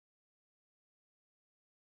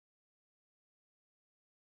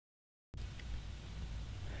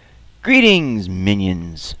Greetings,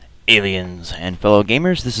 minions, aliens, and fellow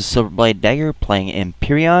gamers. This is Silverblade Dagger playing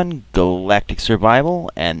Empyrion Galactic Survival,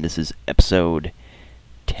 and this is episode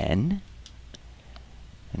 10.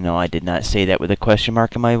 No, I did not say that with a question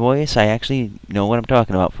mark in my voice. I actually know what I'm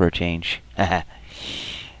talking about for a change.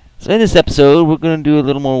 So in this episode, we're going to do a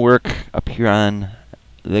little more work up here on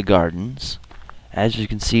the gardens. As you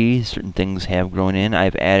can see, certain things have grown in.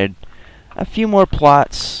 I've added a few more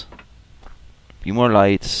plots, a few more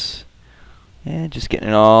lights, and just getting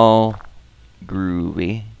it all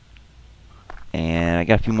groovy. And I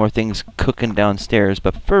got a few more things cooking downstairs,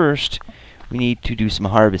 but first we need to do some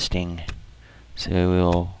harvesting. So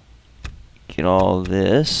we'll get all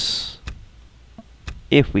this,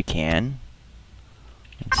 if we can.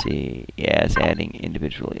 Let's see, yeah, it's adding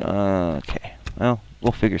individually. Okay, well,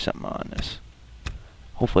 we'll figure something out on this.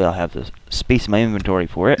 Hopefully I'll have the space in my inventory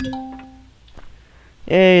for it.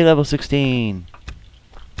 Yay, level 16!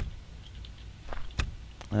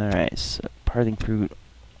 Alright, so parting fruit.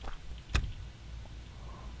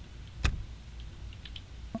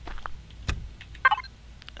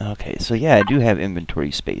 Okay, so yeah, I do have inventory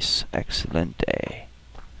space. Excellent day.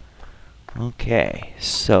 Okay,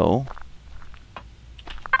 so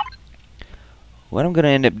what I'm going to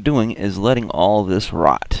end up doing is letting all this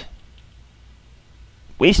rot.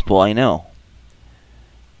 Wasteful, I know.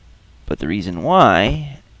 But the reason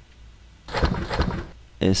why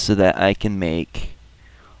is so that I can make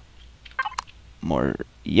more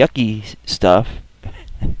yucky stuff,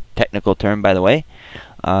 technical term by the way,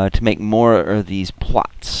 to make more of these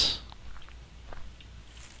plots.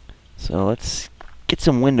 So let's get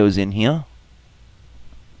some windows in here.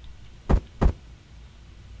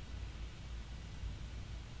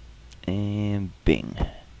 And bing.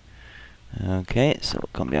 Okay, so we'll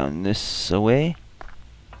come down this way.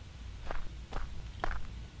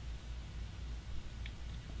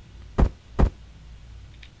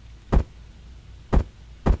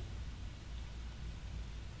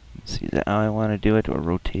 See, is that how I want to do it, or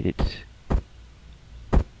rotate it?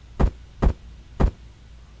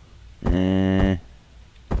 I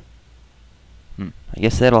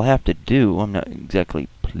guess that'll have to do. I'm not exactly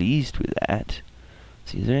pleased with that.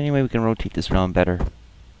 See, is there any way we can rotate this around better?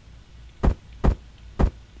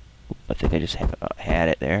 I think I just had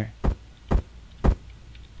it there.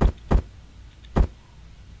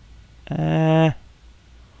 Well,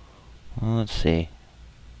 let's see.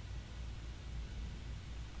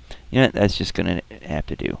 You know what, that's just gonna have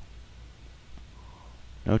to do.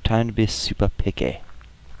 No time to be super picky.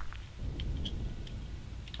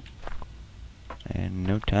 And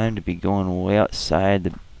no time to be going way outside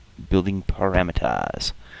the building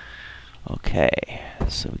parameters. Okay,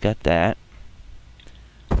 so we got that.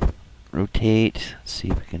 Rotate. Let's see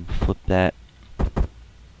if we can flip that.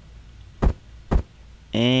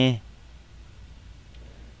 Is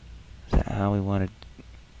that how we want to?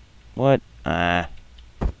 What?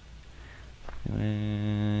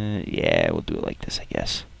 Yeah, we'll do it like this, I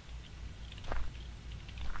guess.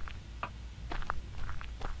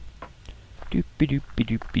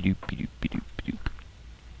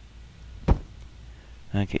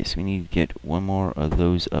 Okay, so we need to get one more of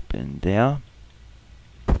those up in there.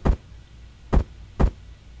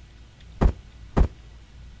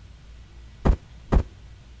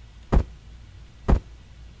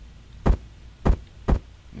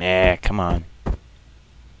 Nah, come on.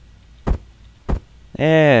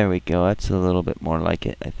 There we go. That's a little bit more like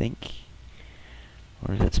it, I think.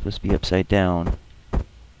 Or is that supposed to be upside down?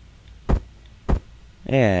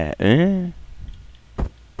 Yeah. I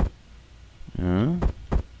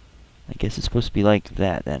guess it's supposed to be like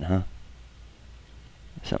that then, huh?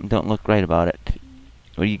 Something don't look right about it.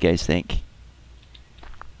 What do you guys think?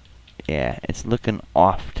 Yeah, it's looking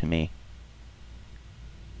off to me.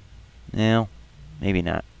 No, maybe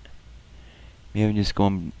not. Maybe I'm just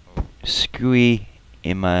going screwy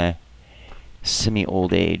in my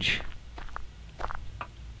semi-old age.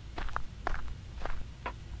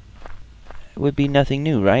 It would be nothing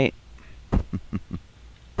new, right?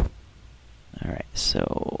 Alright,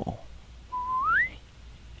 so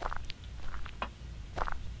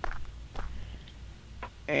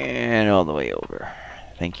and all the way over.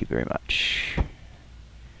 Thank you very much.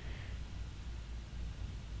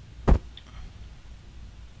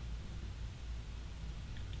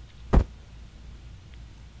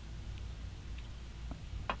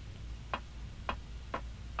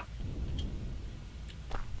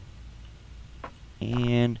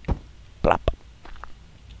 And plop.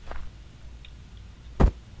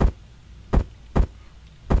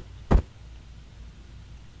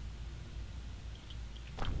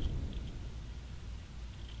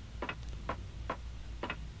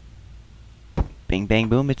 Bing, bang,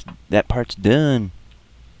 boom. That part's done.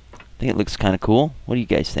 I think it looks kind of cool. What do you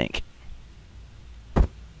guys think?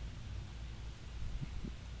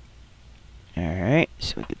 Alright,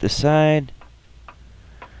 so we get this side.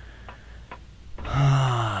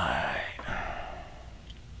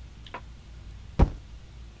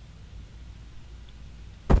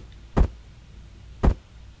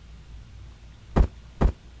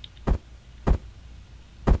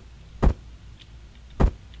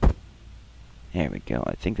 There we go.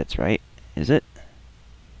 I think that's right. Is it?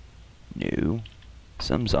 No.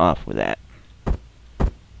 Something's off with that.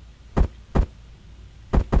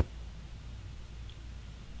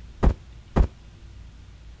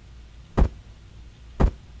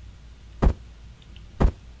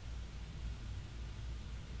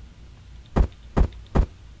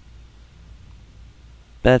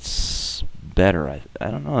 That's better. I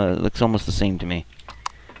don't know. It looks almost the same to me.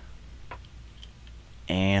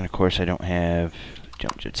 And of course I don't have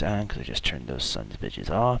jump jets on because I just turned those sons of bitches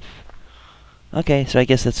off. Okay, so I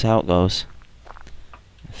guess that's how it goes.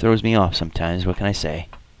 It throws me off sometimes, what can I say?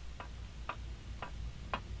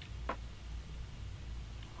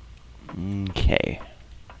 Okay.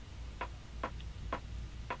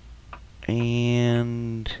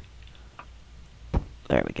 And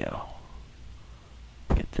there we go.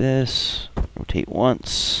 Get this, rotate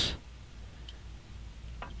once.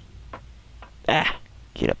 Ah!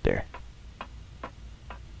 Get up there.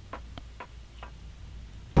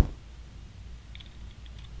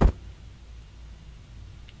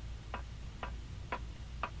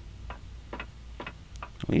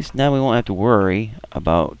 At least now we won't have to worry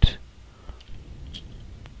about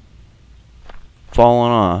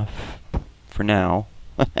falling off for now.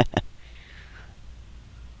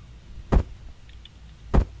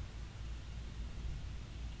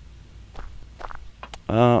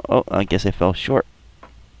 Oh, I guess I fell short.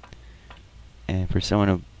 And for someone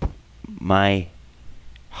of my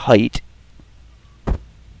height,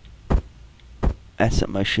 that's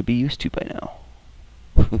something I should be used to by now.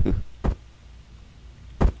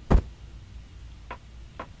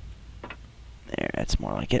 There, that's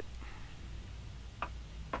more like it.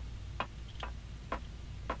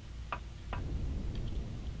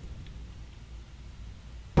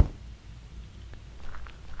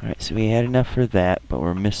 Alright, so we had enough for that, but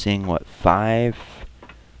we're missing, what, 5?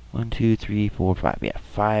 1, 2, 3, 4, 5. Yeah,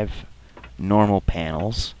 5 normal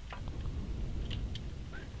panels.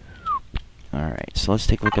 Alright, so let's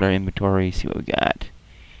take a look at our inventory, see what we got.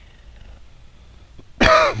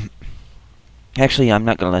 Actually, I'm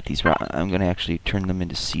not going to let these rot. I'm going to actually turn them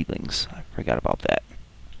into seedlings. I forgot about that.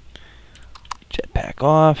 Jetpack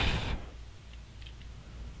off.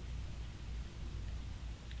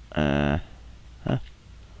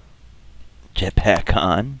 Jetpack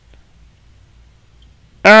on.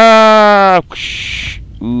 Ah!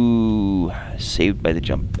 Ooh, saved by the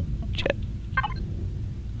jump jet.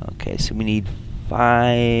 Okay, so we need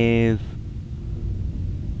 5.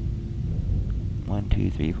 1,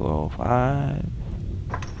 2, 3, 4, 5.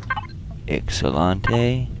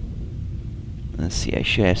 Excelente. Let's see, I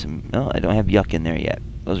should have some. No, I don't have yuck in there yet.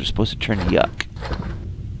 Those are supposed to turn to yuck.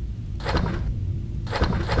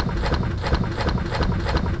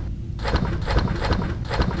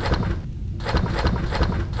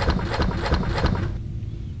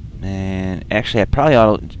 Actually, I probably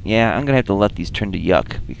ought to... Yeah, I'm going to have to let these turn to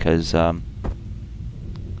yuck because I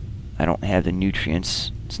don't have the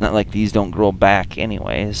nutrients. It's not like these don't grow back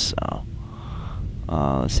anyways. So.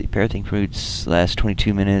 Let's see. Parathing fruits last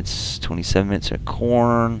 22 minutes, 27 minutes of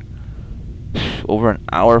corn. Over an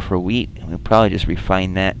hour for wheat. We'll probably just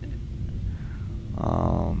refine that.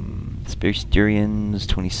 Empyrions,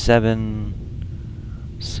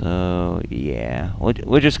 27. So, yeah.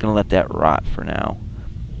 We're just going to let that rot for now.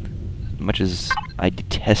 Much as I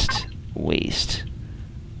detest waste,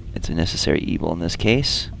 it's a necessary evil in this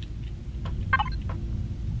case.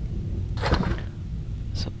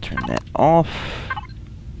 So turn that off.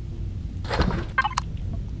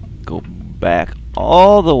 Go back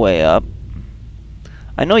all the way up.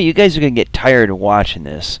 I know you guys are going to get tired of watching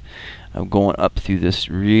this. I'm going up through this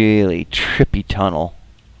really trippy tunnel,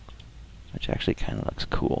 which actually kind of looks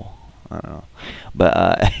cool. I don't know.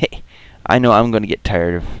 But I know I'm going to get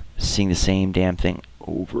tired of seeing the same damn thing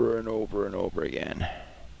over and over and over again.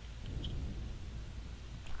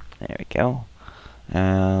 There we go.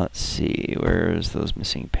 Let's see, where's those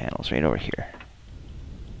missing panels? Right over here.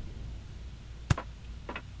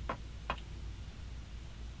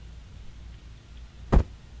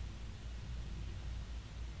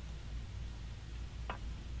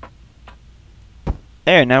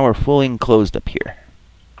 There, now we're fully enclosed up here.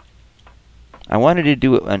 I wanted to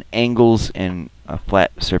do it on angles and a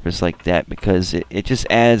flat surface like that, because it just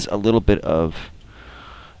adds a little bit of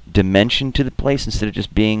dimension to the place instead of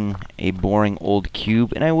just being a boring old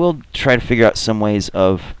cube. And I will try to figure out some ways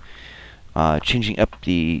of changing up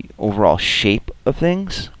the overall shape of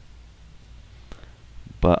things.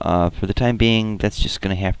 But for the time being, that's just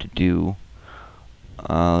going to have to do.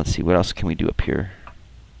 Let's see, what else can we do up here?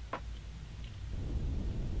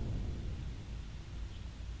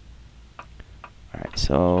 Alright,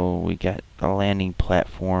 so we got the landing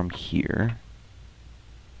platform here.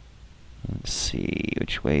 Let's see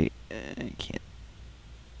which way. I can't.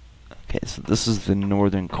 Okay, so this is the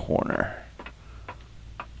northern corner.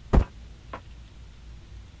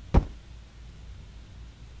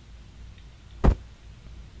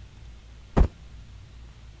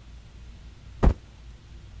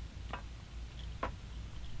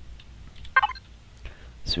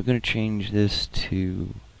 So we're going to change this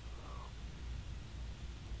to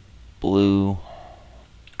blue,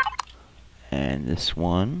 and this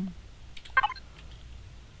one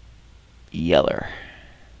yeller.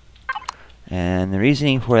 And the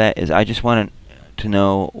reasoning for that is I just wanted to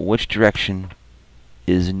know which direction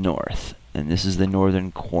is north, and this is the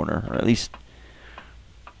northern corner, or at least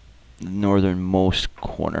the northernmost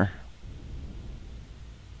corner.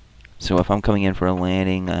 So if I'm coming in for a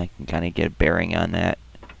landing, I can kind of get a bearing on that.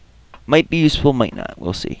 Might be useful, might not.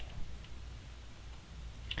 We'll see.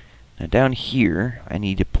 Now down here, I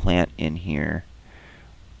need to plant in here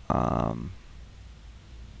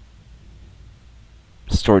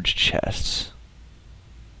storage chests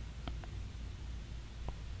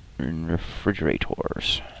and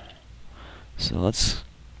refrigerators. So let's,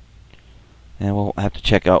 and we'll have to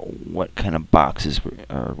check out what kind of boxes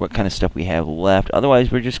or what kind of stuff we have left.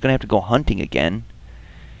 Otherwise, we're just gonna have to go hunting again.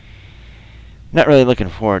 Not really looking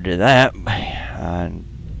forward to that.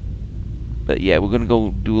 But yeah, we're gonna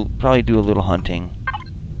go probably do a little hunting.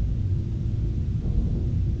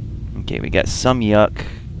 Okay, we got some yuck.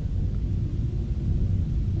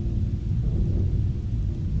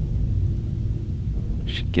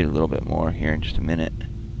 Should get a little bit more here in just a minute.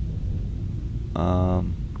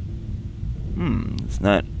 It's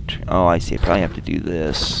not. Oh, I see. I probably have to do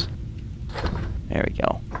this. There we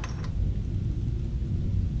go.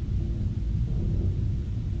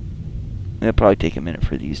 It'll probably take a minute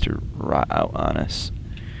for these to rot out on us.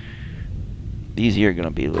 These here are going to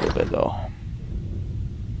be a little bit, though.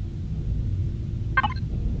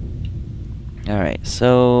 Alright,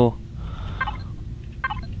 so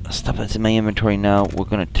stuff that's in my inventory now, we're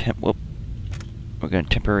going to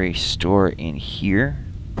temporarily store in here.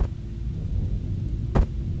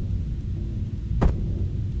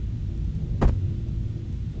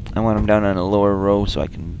 I want them down on a lower row so I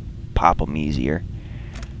can pop them easier.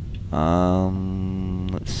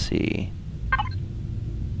 Let's see.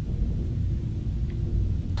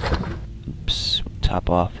 Oops, we'll top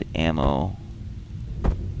off the ammo.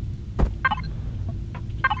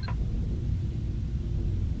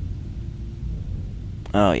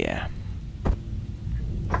 Oh yeah.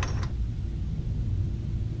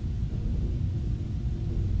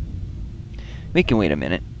 We can wait a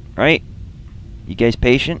minute, right? You guys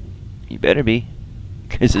patient? You better be,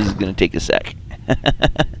 because this is gonna take a sec.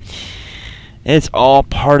 It's all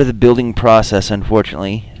part of the building process,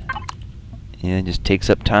 unfortunately. It just takes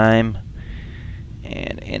up time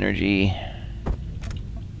and energy,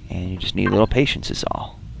 and you just need a little patience is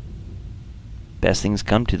all. Best things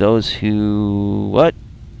come to those who... what?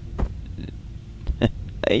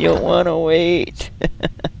 I don't want to wait.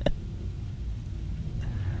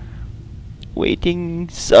 Waiting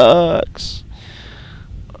sucks.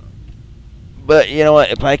 But you know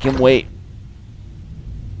what? If I can wait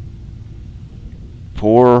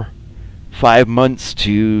 4-5 months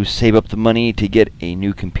to save up the money to get a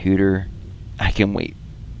new computer, I can wait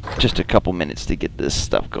just a couple minutes to get this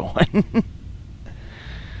stuff going.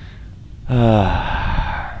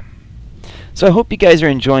 So I hope you guys are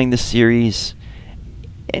enjoying this series,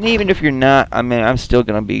 and even if you're not, I mean, I'm still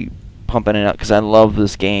gonna be pumping it out because I love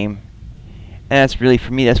this game, and that's really,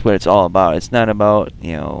 for me, that's what it's all about. It's not about,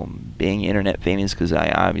 you know, being internet famous, because I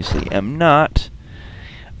obviously am not.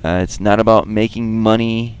 It's not about making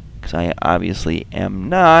money, because I obviously am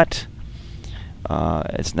not.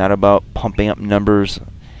 It's not about pumping up numbers.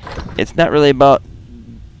 It's not really about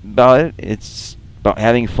it. It's about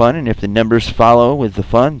having fun, and if the numbers follow with the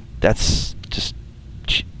fun, that's just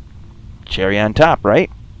cherry on top, right?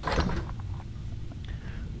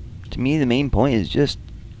 To me, the main point is just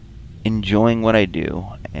enjoying what I do,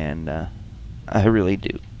 and I really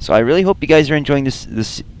do. So I really hope you guys are enjoying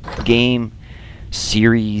this game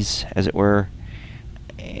series, as it were.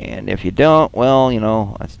 And if you don't, well, you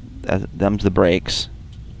know, them's the breaks.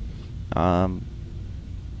 I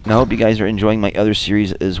hope you guys are enjoying my other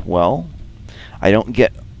series as well. I don't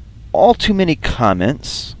get all too many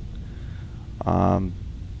comments, but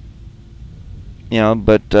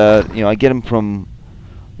I get them from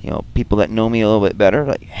people that know me a little bit better,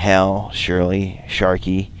 like Hal, Shirley,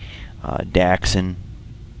 Sharky, Daxon.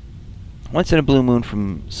 Once in a blue moon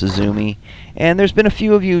from Suzumi, and there's been a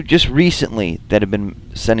few of you just recently that have been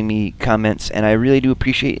sending me comments, and I really do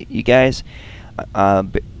appreciate you guys.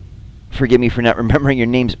 Forgive me for not remembering your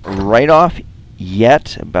names right off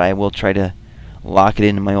yet, but I will try to lock it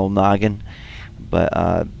into my old noggin. But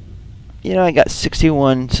I got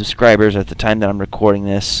 61 subscribers at the time that I'm recording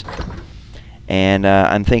this, and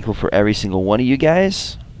I'm thankful for every single one of you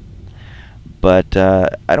guys. But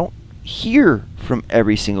I don't hear from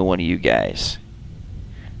every single one of you guys,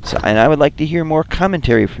 and I would like to hear more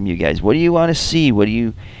commentary from you guys. What do you want to see? What do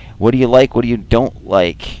you like? What do you don't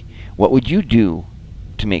like? What would you do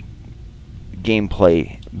to make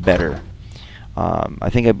gameplay better? I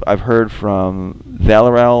think I've heard from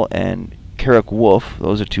Valerel and Carrick Wolf.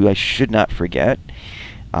 Those are two I should not forget,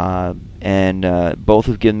 and both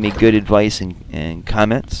have given me good advice and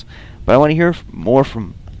comments. But I want to hear more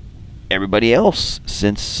from everybody else,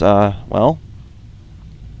 since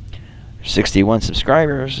 61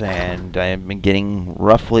 subscribers, and I've been getting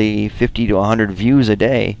roughly 50 to 100 views a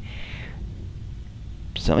day.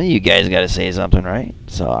 Some of you guys got to say something, right?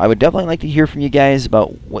 So I would definitely like to hear from you guys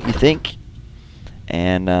about what you think,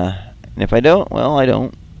 and if I don't, well, I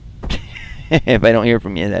don't. If I don't hear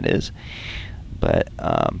from you, that is. But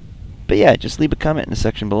yeah, just leave a comment in the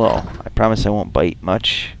section below. I promise I won't bite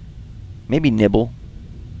much. Maybe nibble.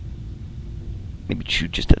 Maybe chew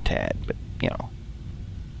just a tad, but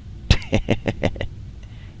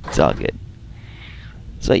it's all good.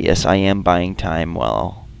 So yes, I am buying time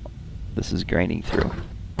while this is grinding through.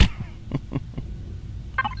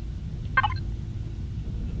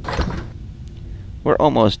 We're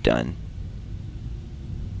almost done.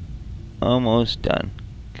 Almost done.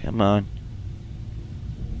 Come on.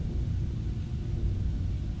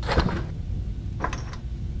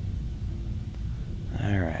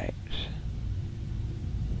 Alright.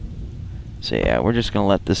 So yeah, we're just going to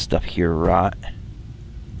let this stuff here rot.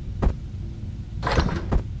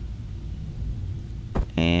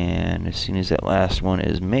 And as soon as that last one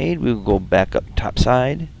is made, we will go back up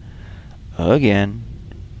topside again.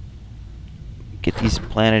 Get these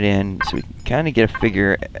planted in so we can kind of get a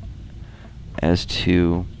figure as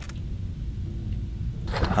to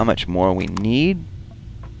how much more we need.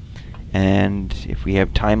 And if we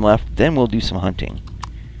have time left, then we'll do some hunting.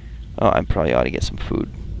 Oh, I probably ought to get some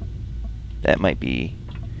food. That might be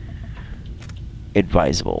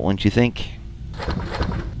advisable, wouldn't you think?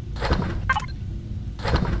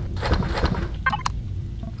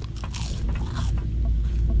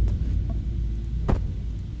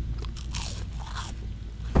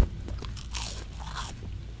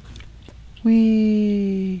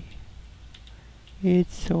 Whee!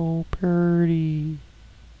 It's so pretty.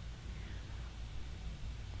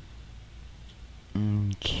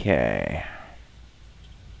 Okay.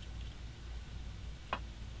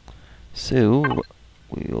 So what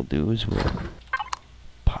we'll do is we'll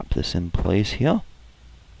pop this in place here.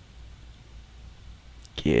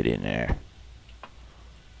 Get in there.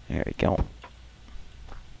 There we go.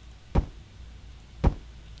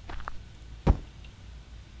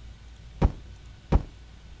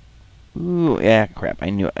 Ooh, yeah, crap.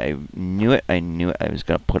 I knew it. I knew it. I was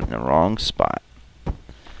going to put it in the wrong spot.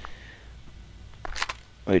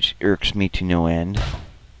 Which irks me to no end.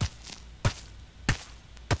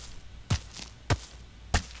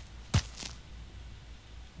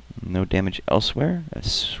 No damage elsewhere.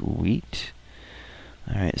 That's sweet.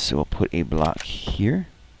 Alright, so we'll put a block here.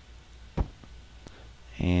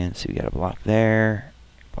 And so we got a block there.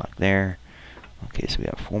 Block there. Okay, so we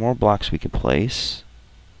have 4 more blocks we could place.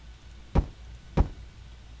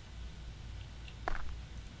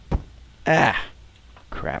 Ah!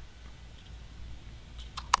 Crap.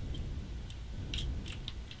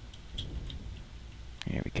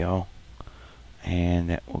 There we go. And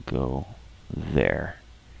that will go there.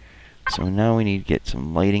 So now we need to get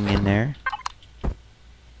some lighting in there.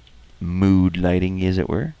 Mood lighting, as it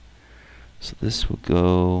were. So this will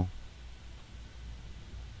go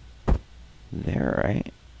there,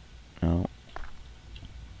 right? No.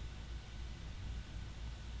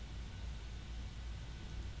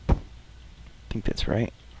 I think that's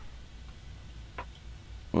right.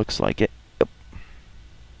 Looks like it. Yep.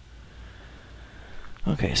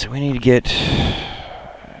 Okay, so we need to get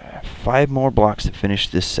 5 more blocks to finish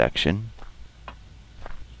this section.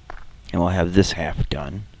 And we'll have this half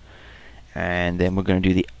done. And then we're going to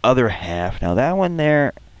do the other half. Now that one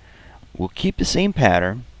there, we'll keep the same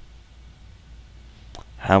pattern.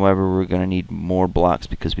 However, we're going to need more blocks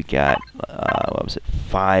because we got, what was it,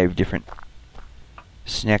 5 different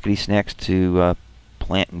snackety snacks to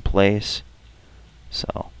plant in place.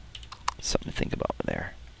 So, something to think about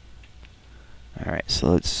there. Alright, so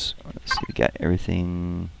let's see, we got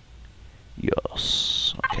everything.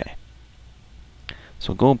 Yes, okay.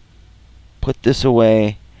 So go put this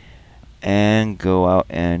away and go out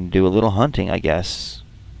and do a little hunting, I guess.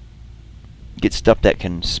 Get stuff that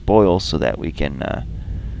can spoil so that we can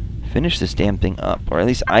finish this damn thing up. Or at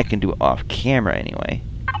least I can do it off camera anyway.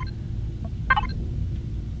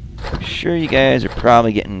 I'm sure you guys are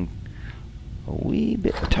probably getting a wee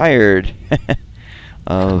bit tired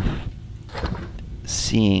of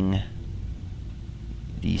seeing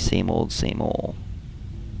the same old, same old.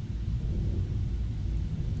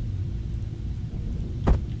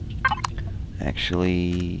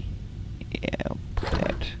 Actually, yeah, I'll put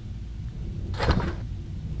that.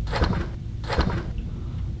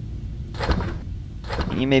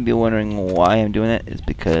 You may be wondering why I'm doing that. It's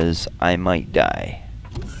because I might die.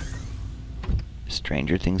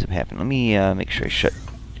 Stranger things have happened. Let me make sure I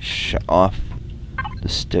shut off the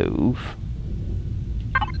stove.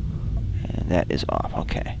 And that is off.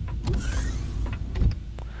 Okay.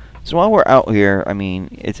 So while we're out here, I mean,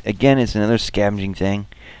 it's another scavenging thing.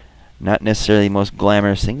 Not necessarily the most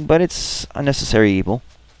glamorous thing, but it's a necessary evil.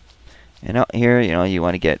 And out here, you know, you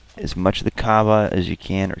want to get as much of the kava as you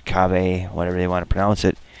can, or kave, whatever they want to pronounce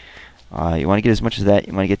it. You want to get as much of that.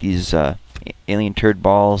 You want to get these alien turd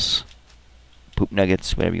balls, poop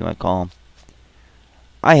nuggets, whatever you want to call them.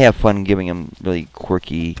 I have fun giving them really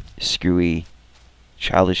quirky, screwy,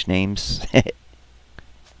 childish names.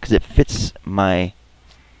 Because it fits my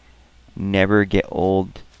never get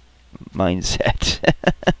old mindset.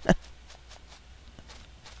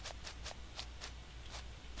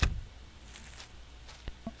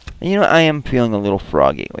 You know, I am feeling a little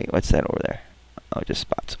froggy. Wait, what's that over there? Oh, just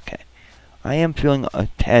spots. Okay. I am feeling a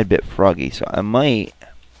tad bit froggy, so I might...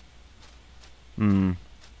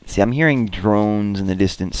 See, I'm hearing drones in the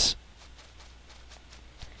distance.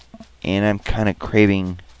 And I'm kind of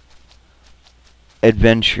craving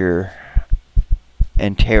adventure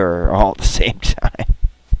and terror all at the same time.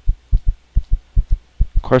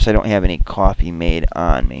 Of course, I don't have any coffee made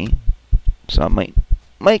on me. So I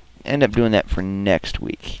might end up doing that for next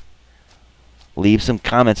week. Leave some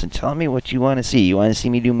comments and tell me what you want to see. You want to see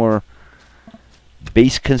me do more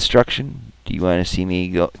base construction? Do you want to see me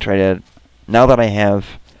try to... Now that I have...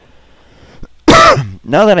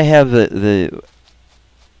 now that I have the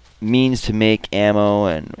means to make ammo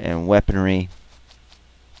and weaponry,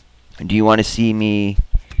 do you want to see me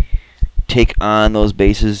take on those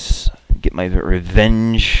bases, get my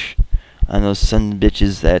revenge on those son of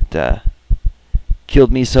bitches that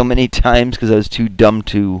killed me so many times because I was too dumb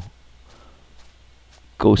to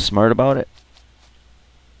go smart about it?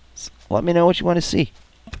 So let me know what you want to see.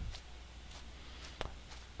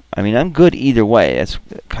 I mean, I'm good either way. That's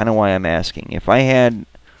kind of why I'm asking. If I had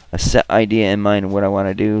a set idea in mind of what I want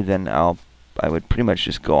to do, then I would pretty much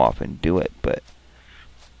just go off and do it. But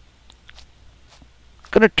I'm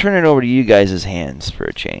gonna turn it over to you guys' hands for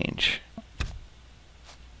a change.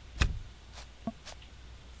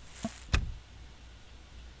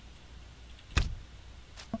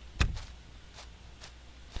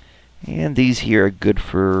 And these here are good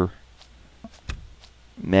for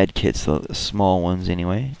med kits, the small ones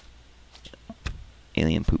anyway.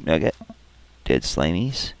 Alien poop nugget, dead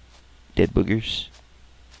slimies, dead boogers.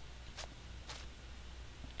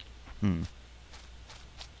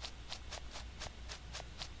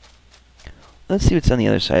 Let's see what's on the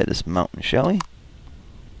other side of this mountain, shall we?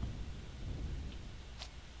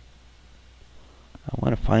 I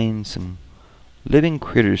want to find some living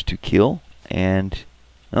critters to kill, and...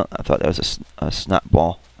 Oh, I thought that was a snot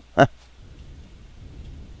ball. Huh.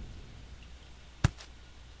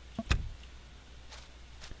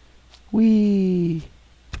 Whee!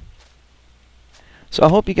 So I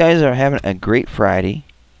hope you guys are having a great Friday.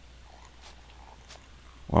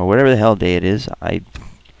 Or whatever the hell day it is.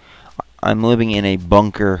 I'm living in a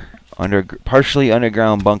bunker, partially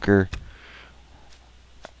underground bunker.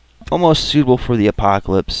 Almost suitable for the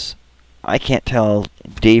apocalypse. I can't tell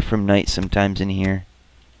day from night sometimes in here.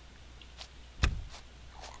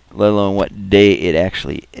 Let alone what day it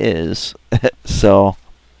actually is. So,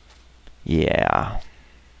 yeah.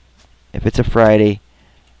 If it's a Friday,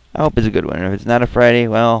 I hope it's a good one. If it's not a Friday,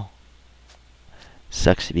 well,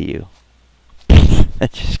 sucks to be you.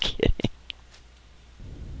 Just kidding.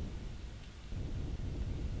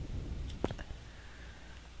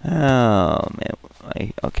 Oh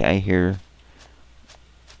man, okay, I hear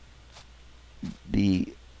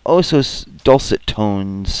the oh so dulcet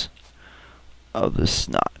tones of the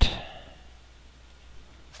snot.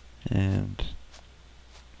 And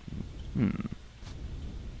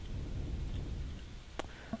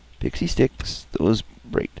pixie sticks, those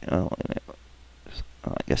break. Oh, wait a minute.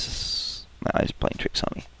 Oh, I guess my eyes are playing tricks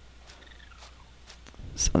on me.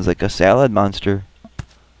 Sounds like a salad monster.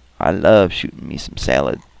 I love shooting me some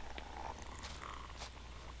salad.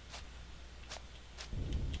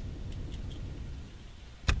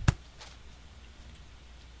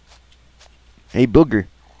 Hey, booger.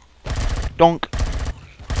 Donk.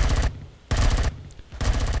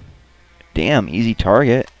 Damn, easy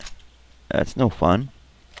target. That's no fun.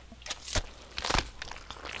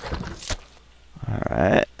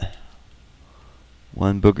 Alright.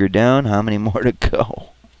 One booger down. How many more to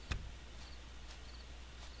go?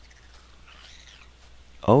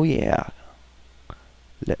 Oh yeah.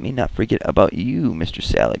 Let me not forget about you, Mr.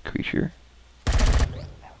 Salad Creature.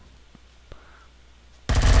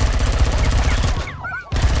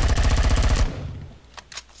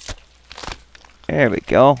 There we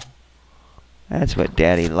go. That's what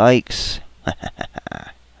Daddy likes.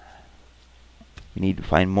 We need to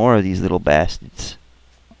find more of these little bastards.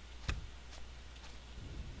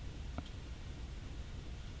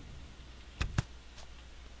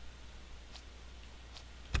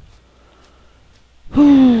 So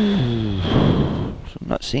I'm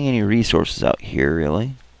not seeing any resources out here,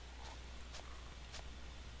 really.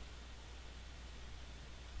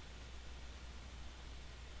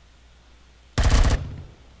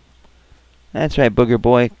 That's right, Booger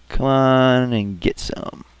Boy. Come on and get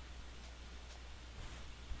some.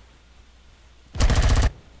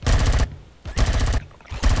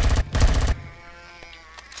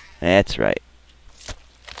 That's right.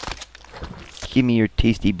 Give me your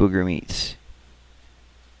tasty booger meats.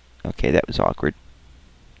 Okay, that was awkward.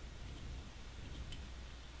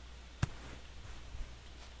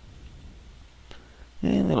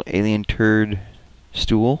 And a little alien turd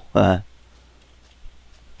stool. And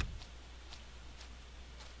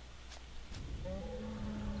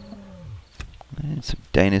some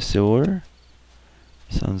dinosaur.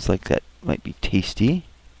 Sounds like that might be tasty.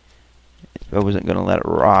 If I wasn't going to let it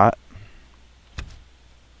rot.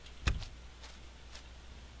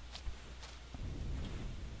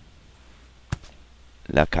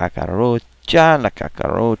 La cucaracha, la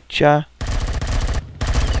cucaracha.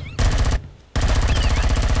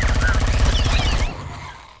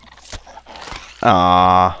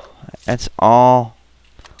 Ah, that's all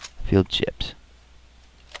field chips.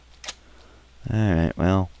 Alright,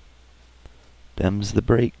 well, them's the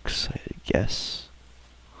breaks, I guess.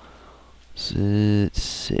 So, let's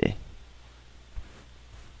see.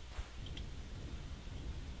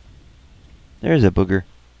 There's a booger.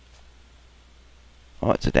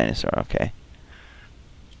 Oh, it's a dinosaur, okay.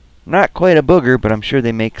 Not quite a booger, but I'm sure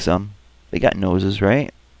they make some. They got noses,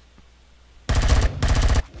 right?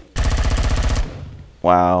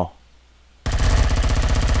 Wow.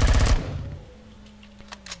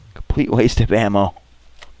 Complete waste of ammo.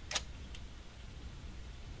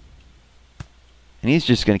 And he's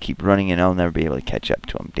just going to keep running and I'll never be able to catch up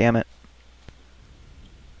to him. Damn it.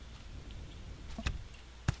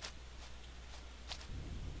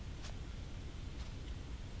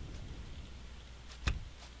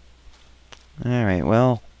 Alright,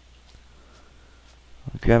 well,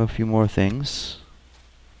 I'll grab a few more things.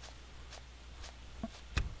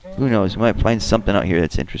 Who knows, we might find something out here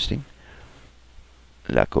that's interesting.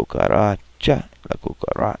 La cucaracha, la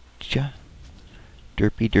cucaracha.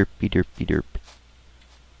 Derpy, derpy, derpy, derp.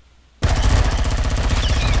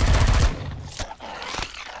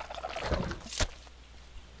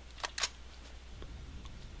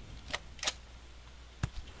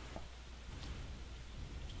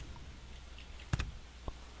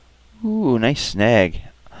 Ooh, nice snag.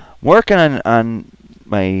 I'm working on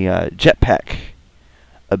my jetpack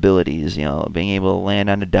abilities, you know, being able to land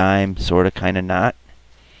on a dime, sort of, kind of not.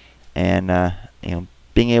 And, you know,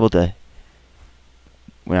 being able to,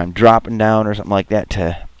 when I'm dropping down or something like that,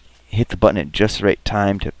 to hit the button at just the right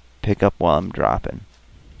time to pick up while I'm dropping.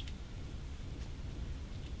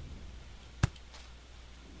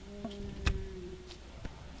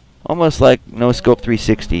 Almost like No Scope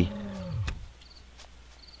 360.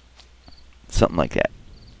 Something like that.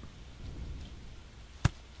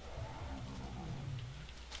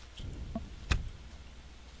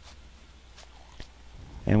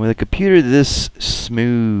 And with a computer this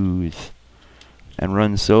smooth and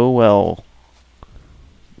runs so well,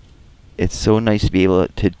 it's so nice to be able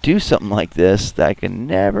to do something like this that I can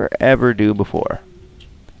never ever do before.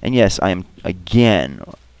 And yes, I am again,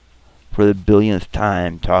 for the billionth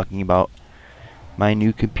time, talking about my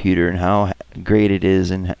new computer and how great it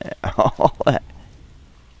is and all that.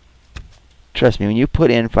 Trust me, when you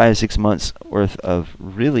put in 5 or 6 months worth of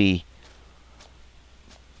really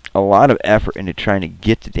a lot of effort into trying to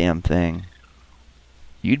get the damn thing,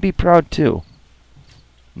 you'd be proud too.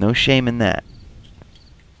 No shame in that.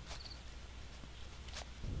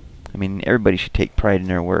 I mean, everybody should take pride in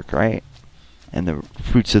their work, right? And the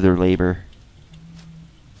fruits of their labor.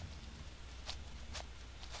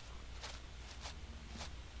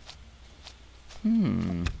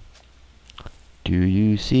 Do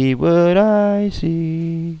you see what I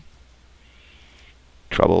see?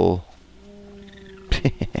 Trouble.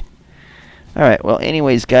 Alright, well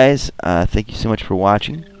anyways guys, thank you so much for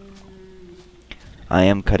watching. I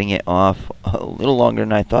am cutting it off a little longer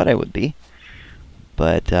than I thought I would be.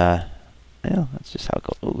 But, well, that's just how it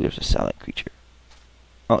goes. Oh, there's a silent creature.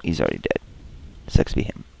 Oh, he's already dead. Sucks to be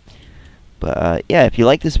him. But, yeah, if you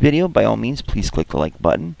like this video, by all means, please click the like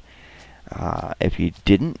button. If you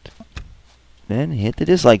didn't, then hit the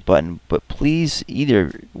dislike button. But please,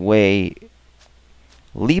 either way,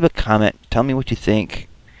 leave a comment. Tell me what you think.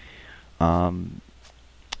 You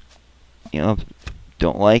know,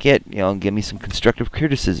 don't like it, you know, give me some constructive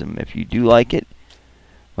criticism. If you do like it,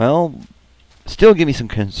 well, still give me some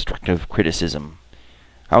constructive criticism.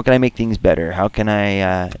 How can I make things better? How can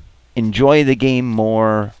I enjoy the game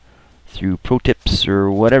more through pro tips or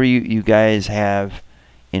whatever you guys have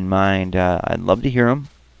in mind? I'd love to hear them.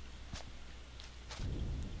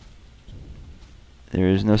 There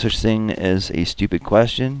is no such thing as a stupid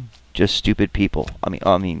question, just stupid people. I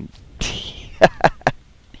mean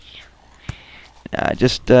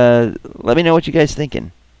just let me know what you guys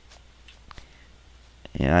thinking.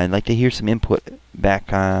 Yeah, I'd like to hear some input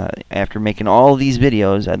back after making all these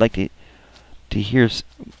videos. I'd like to hear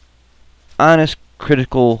honest,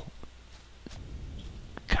 critical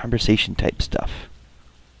conversation type stuff.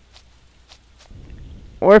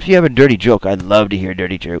 Or if you have a dirty joke, I'd love to hear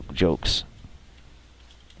dirty jokes.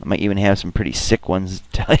 I might even have some pretty sick ones to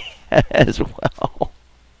tell you as well.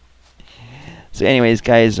 So anyways,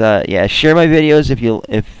 guys, yeah, share my videos if you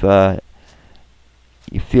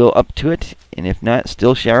feel up to it, and if not,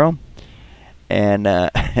 still share them, and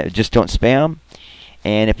just don't spam.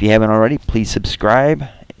 And if you haven't already, please subscribe.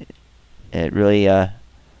 It really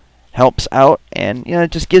helps out, and you know,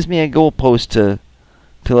 it just gives me a goalpost to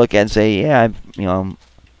look at and say, yeah, you know,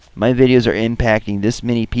 my videos are impacting this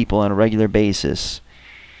many people on a regular basis,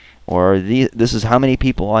 or this is how many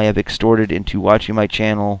people I have extorted into watching my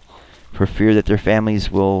channel for fear that their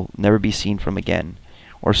families will never be seen from again,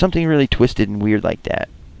 or something really twisted and weird like that.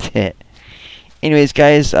 Anyways,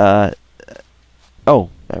 guys, oh,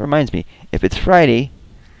 that reminds me, if it's Friday,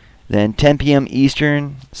 then 10 p.m.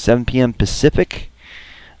 Eastern, 7 p.m. Pacific,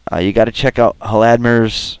 you got to check out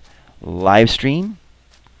Haladmer's live stream.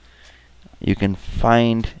 You can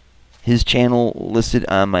find his channel listed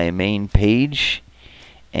on my main page,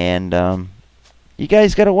 and you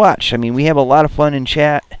guys got to watch. I mean, we have a lot of fun in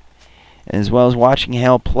chat, as well as watching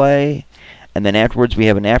Hal play. And then afterwards we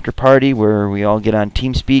have an after party where we all get on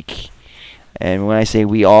TeamSpeak. And when I say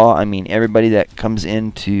we all, I mean everybody that comes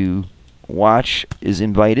in to watch is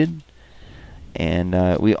invited.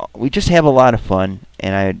 And we just have a lot of fun.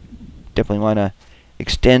 And I definitely want to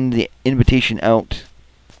extend the invitation out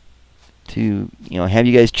to, you know, have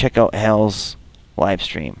you guys check out Hal's live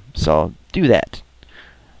stream. So do that.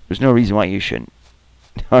 There's no reason why you shouldn't.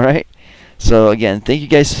 Alright? So again, thank you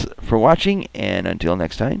guys for watching, and until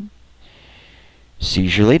next time, see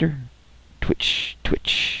you later. Twitch,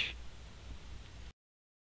 Twitch.